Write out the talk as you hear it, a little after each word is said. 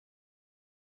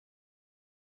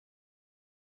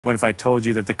What if I told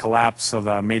you that the collapse of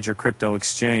a major crypto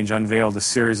exchange unveiled a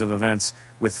series of events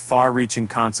with far-reaching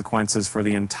consequences for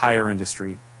the entire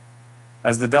industry?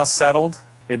 As the dust settled,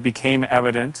 it became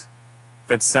evident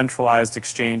that centralized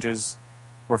exchanges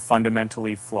were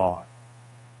fundamentally flawed.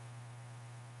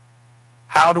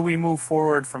 How do we move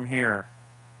forward from here?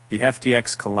 The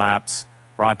FTX collapse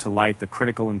brought to light the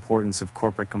critical importance of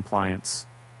corporate compliance.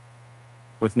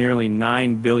 With nearly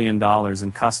 $9 billion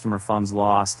in customer funds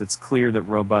lost, it's clear that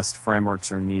robust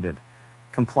frameworks are needed.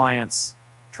 Compliance,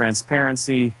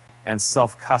 transparency, and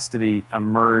self-custody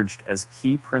emerged as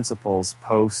key principles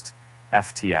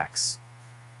post-FTX.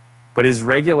 But is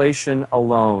regulation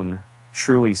alone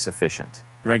truly sufficient?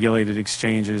 Regulated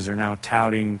exchanges are now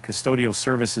touting custodial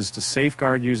services to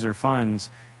safeguard user funds,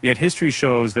 yet history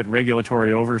shows that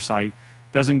regulatory oversight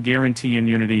doesn't guarantee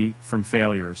immunity from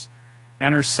failures.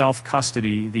 Enter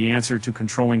self-custody, the answer to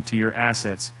controlling to your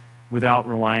assets without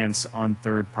reliance on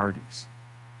third parties.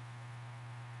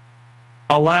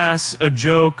 Alas, a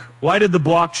joke. Why did the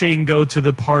blockchain go to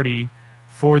the party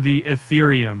for the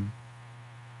Ethereum?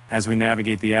 As we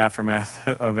navigate the aftermath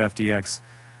of FTX,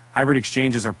 hybrid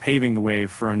exchanges are paving the way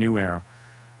for a new era.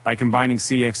 By combining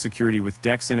CEX security with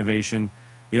DEX innovation,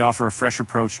 we offer a fresh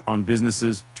approach on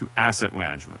businesses to asset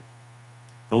management.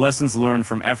 The lessons learned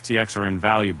from FTX are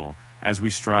invaluable as we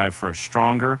strive for a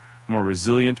stronger, more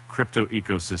resilient crypto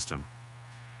ecosystem.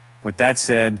 With that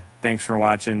said, thanks for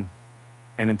watching,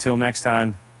 and until next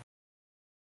time,